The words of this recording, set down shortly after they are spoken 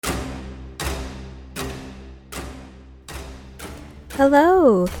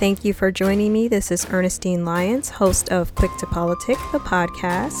Hello, thank you for joining me. This is Ernestine Lyons, host of Quick to Politic, the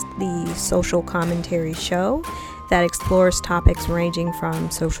podcast, the social commentary show that explores topics ranging from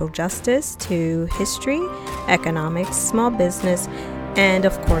social justice to history, economics, small business, and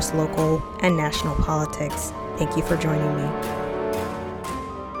of course, local and national politics. Thank you for joining me.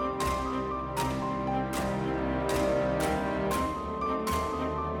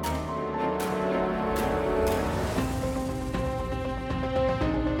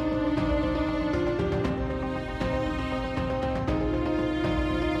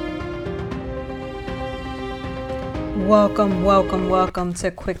 Welcome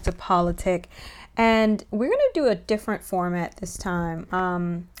to Quick to Politic. And we're going to do a different format this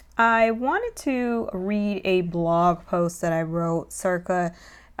time. I wanted to read a blog post that I wrote circa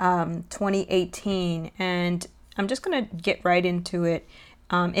 2018, and I'm just going to get right into it.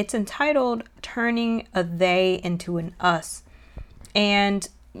 It's entitled Turning a They into an Us. And,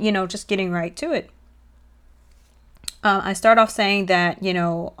 just getting right to it. I start off saying that,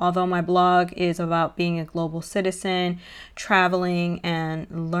 although my blog is about being a global citizen, traveling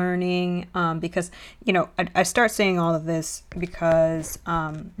and learning, because, I start saying all of this because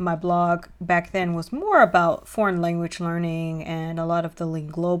my blog back then was more about foreign language learning and a lot of the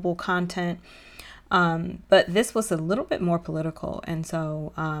global content. But this was a little bit more political. And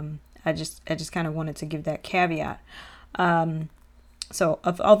so I just kind of wanted to give that caveat. So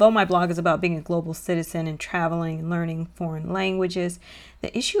although my blog is about being a global citizen and traveling and learning foreign languages,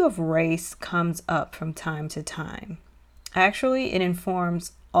 the issue of race comes up from time to time. Actually, it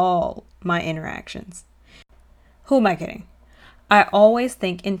informs all my interactions. Who am I kidding? I always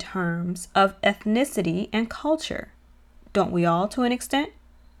think in terms of ethnicity and culture. Don't we all to an extent?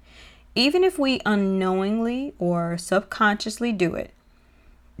 Even if we unknowingly or subconsciously do it.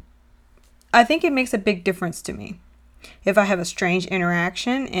 I think it makes a big difference to me. If I have a strange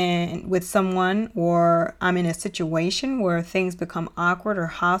interaction with someone, or I'm in a situation where things become awkward or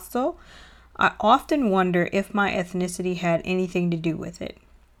hostile, I often wonder if my ethnicity had anything to do with it.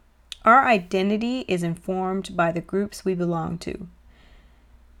 Our identity is informed by the groups we belong to,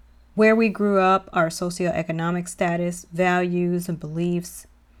 where we grew up, our socioeconomic status, values, and beliefs.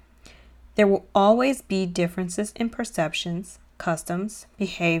 There will always be differences in perceptions, customs,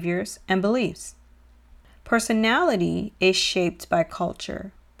 behaviors, and beliefs. Personality is shaped by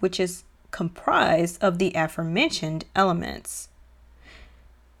culture, which is comprised of the aforementioned elements.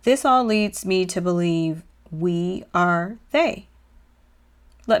 This all leads me to believe we are they.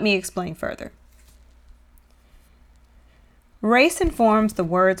 Let me explain further. Race informs the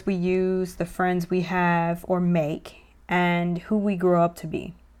words we use, the friends we have or make, and who we grow up to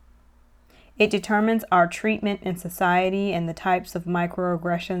be. It determines our treatment in society and the types of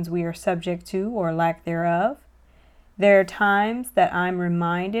microaggressions we are subject to or lack thereof. There are times that I'm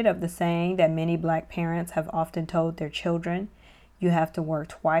reminded of the saying that many Black parents have often told their children, you have to work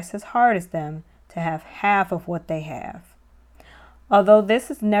twice as hard as them to have half of what they have. Although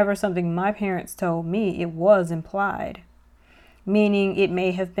this is never something my parents told me, it was implied. Meaning it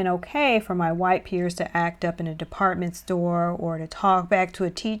may have been okay for my white peers to act up in a department store or to talk back to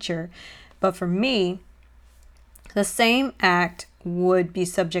a teacher, but for me, the same act would be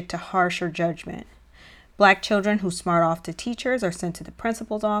subject to harsher judgment. Black children who smart off to teachers are sent to the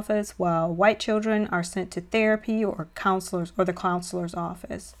principal's office, while white children are sent to therapy or the counselor's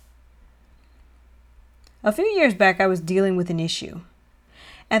office. A few years back, I was dealing with an issue.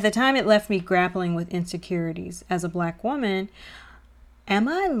 At the time, it left me grappling with insecurities. As a Black woman, am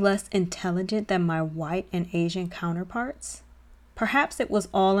I less intelligent than my white and Asian counterparts? Perhaps it was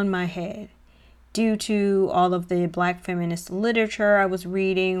all in my head due to all of the Black feminist literature I was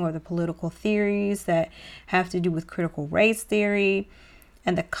reading or the political theories that have to do with critical race theory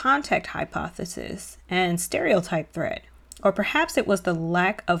and the contact hypothesis and stereotype threat. Or perhaps it was the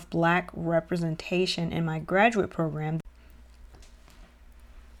lack of Black representation in my graduate program.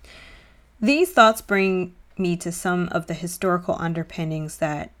 These thoughts bring me to some of the historical underpinnings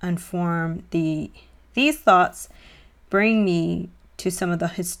that inform these thoughts bring me to some of the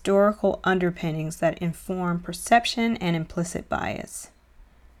historical underpinnings that inform perception and implicit bias.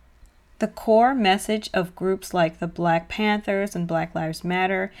 The core message of groups like the Black Panthers and Black Lives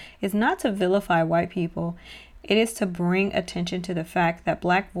Matter is not to vilify white people. It is to bring attention to the fact that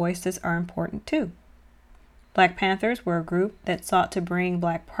Black voices are important too. Black Panthers were a group that sought to bring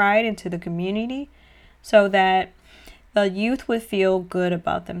Black pride into the community so that the youth would feel good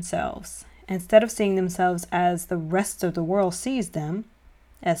about themselves. Instead of seeing themselves as the rest of the world sees them,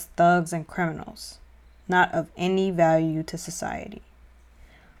 as thugs and criminals, not of any value to society.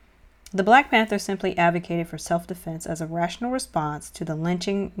 The Black Panthers simply advocated for self-defense as a rational response to the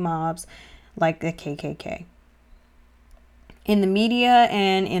lynching mobs like the KKK. In the media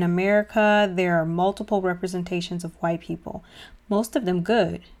and in America, there are multiple representations of white people, most of them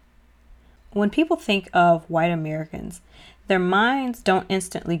good. When people think of white Americans, their minds don't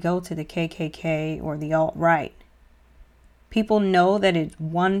instantly go to the KKK or the alt-right. People know that it's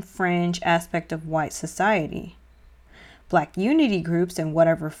one fringe aspect of white society. Black unity groups in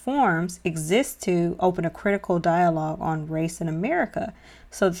whatever forms exist to open a critical dialogue on race in America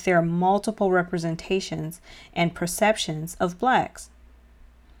so that there are multiple representations and perceptions of blacks.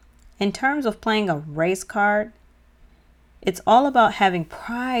 In terms of playing a race card, it's all about having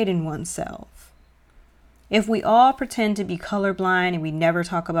pride in oneself. If we all pretend to be colorblind and we never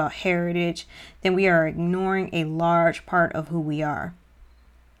talk about heritage, then we are ignoring a large part of who we are.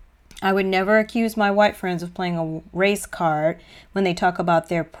 I would never accuse my white friends of playing a race card when they talk about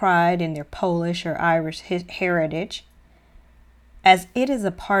their pride in their Polish or Irish heritage, as it is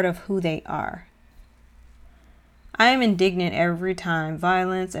a part of who they are. I am indignant every time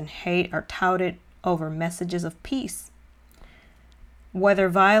violence and hate are touted over messages of peace. Whether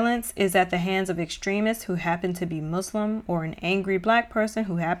violence is at the hands of extremists who happen to be Muslim, or an angry black person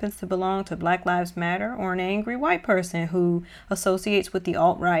who happens to belong to Black Lives Matter, or an angry white person who associates with the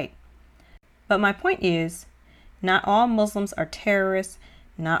alt-right. But my point is, not all Muslims are terrorists,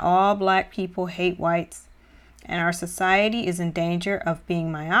 not all black people hate whites, and our society is in danger of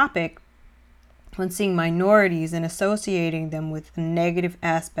being myopic when seeing minorities and associating them with the negative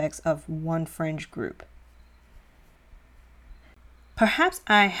aspects of one fringe group. Perhaps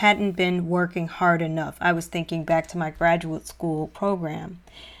I hadn't been working hard enough. I was thinking back to my graduate school program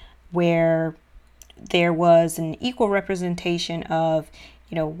where there was an equal representation of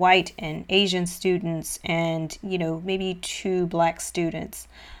white and Asian students and, maybe 2 black students.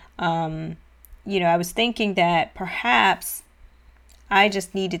 I was thinking that perhaps I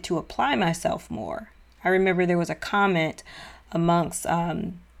just needed to apply myself more. I remember there was a comment amongst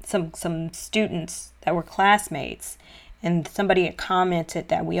some students that were classmates, and somebody had commented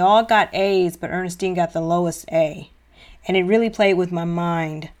that we all got A's, but Ernestine got the lowest A. And it really played with my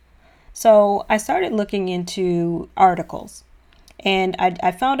mind. So I started looking into articles. And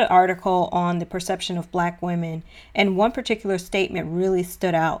I found an article on the perception of black women, and one particular statement really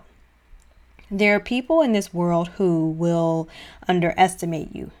stood out. There are people in this world who will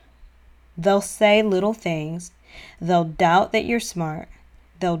underestimate you. They'll say little things. They'll doubt that you're smart.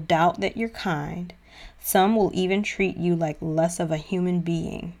 They'll doubt that you're kind. Some will even treat you like less of a human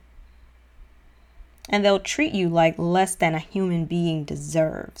being. And they'll treat you like less than a human being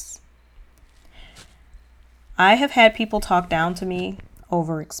deserves. I have had people talk down to me,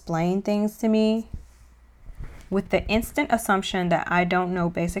 over-explain things to me, with the instant assumption that I don't know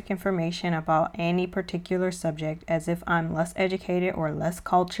basic information about any particular subject, as if I'm less educated or less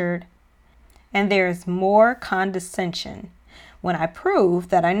cultured. And there's more condescension when I prove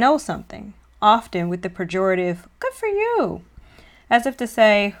that I know something, often with the pejorative, "good for you," as if to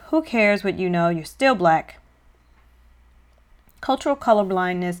say, who cares what you know, you're still black. Cultural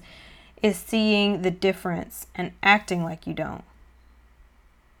colorblindness is seeing the difference and acting like you don't.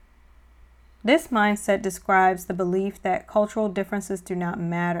 This mindset describes the belief that cultural differences do not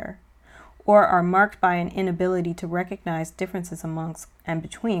matter, or are marked by an inability to recognize differences amongst and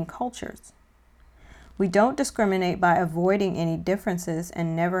between cultures. We don't discriminate by avoiding any differences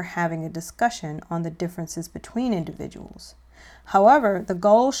and never having a discussion on the differences between individuals. However, the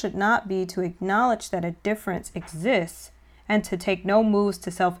goal should not be to acknowledge that a difference exists and to take no moves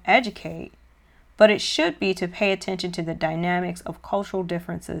to self-educate, but it should be to pay attention to the dynamics of cultural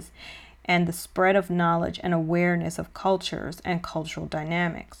differences and the spread of knowledge and awareness of cultures and cultural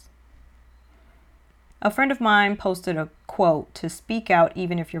dynamics. A friend of mine posted a quote to speak out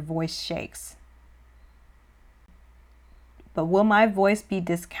even if your voice shakes. But will my voice be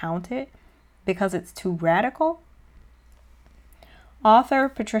discounted because it's too radical? Author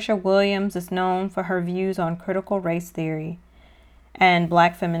Patricia Williams is known for her views on critical race theory and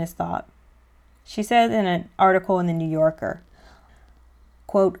black feminist thought. She said in an article in The New Yorker,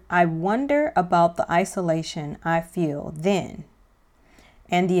 quote, "I wonder about the isolation I feel then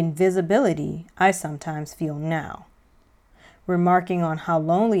and the invisibility I sometimes feel now," remarking on how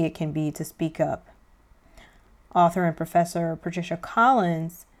lonely it can be to speak up. Author and professor Patricia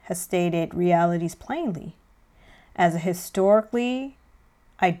Collins has stated realities plainly. As a historically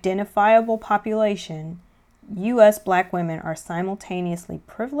identifiable population, U.S. black women are simultaneously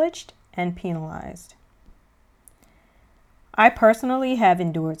privileged and penalized. I personally have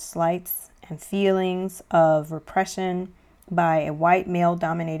endured slights and feelings of repression by a white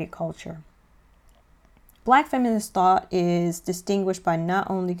male-dominated culture. Black feminist thought is distinguished by not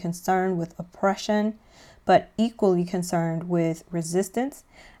only concern with oppression, but equally concerned with resistance,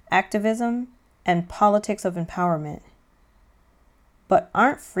 activism, and politics of empowerment. But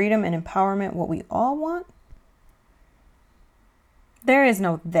aren't freedom and empowerment what we all want? There is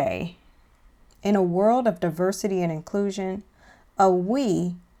no they. In a world of diversity and inclusion, a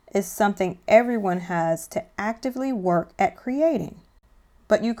we is something everyone has to actively work at creating.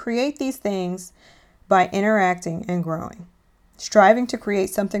 But you create these things by interacting and growing, striving to create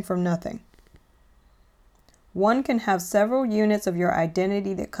something from nothing. One can have several units of your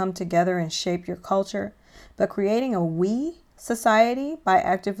identity that come together and shape your culture, but creating a we society by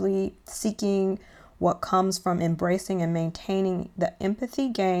actively seeking what comes from embracing and maintaining the empathy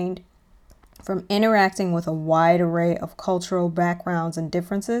gained from interacting with a wide array of cultural backgrounds and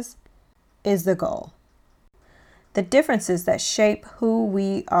differences is the goal. The differences that shape who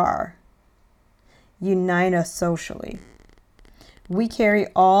we are unite us socially. We carry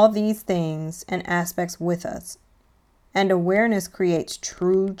all these things and aspects with us, and awareness creates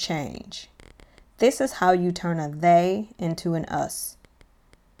true change. This is how you turn a they into an us,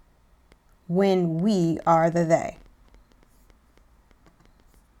 when we are the they.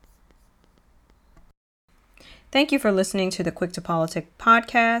 Thank you for listening to the Quick to Politic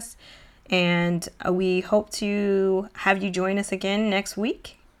podcast, and we hope to have you join us again next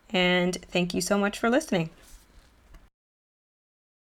week. And thank you so much for listening.